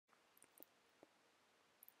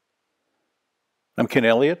I'm Ken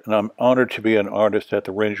Elliott, and I'm honored to be an artist at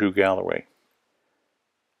the Renjeau Gallery.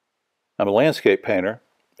 I'm a landscape painter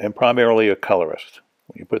and primarily a colorist.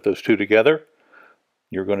 When you put those two together,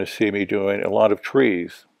 you're going to see me doing a lot of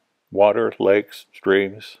trees, water, lakes,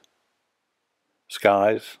 streams,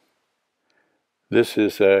 skies. This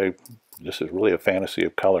is really a fantasy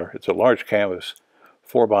of color. It's a large canvas,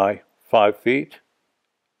 4 by 5 feet.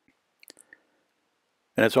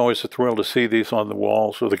 And it's always a thrill to see these on the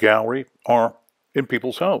walls of the gallery or in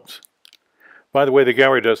people's homes. By the way, the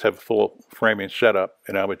gallery does have a full framing setup,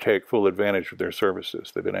 and I would take full advantage of their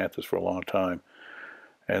services. They've been at this for a long time.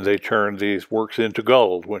 And they turn these works into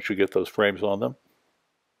gold once you get those frames on them.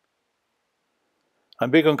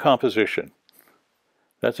 I'm big on composition.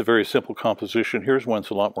 That's a very simple composition. Here's one that's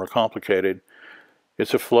a lot more complicated.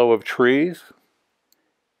 It's a flow of trees,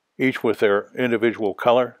 each with their individual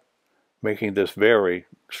color, making this very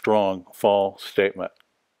strong fall statement.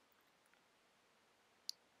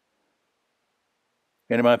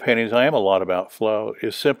 And in my paintings, I am a lot about flow.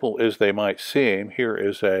 As simple as they might seem, here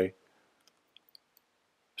is a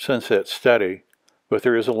sunset study, but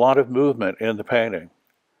there is a lot of movement in the painting.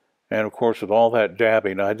 And of course, with all that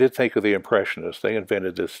dabbing, I did think of the Impressionists. They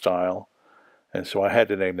invented this style, and so I had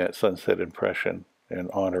to name that Sunset Impression in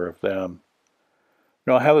honor of them.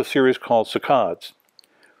 Now, I have a series called saccades.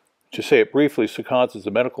 To say it briefly, saccades is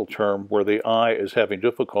a medical term where the eye is having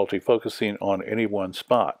difficulty focusing on any one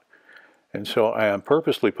spot. And so I am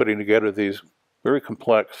purposely putting together these very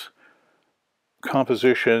complex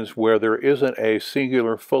compositions where there isn't a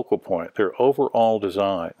singular focal point. They're overall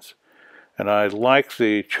designs. And I like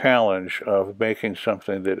the challenge of making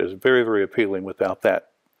something that is very, very appealing without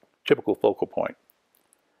that typical focal point.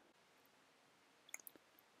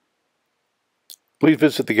 Please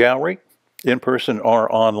visit the gallery, in person or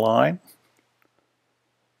online.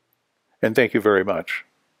 And thank you very much.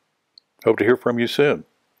 Hope to hear from you soon.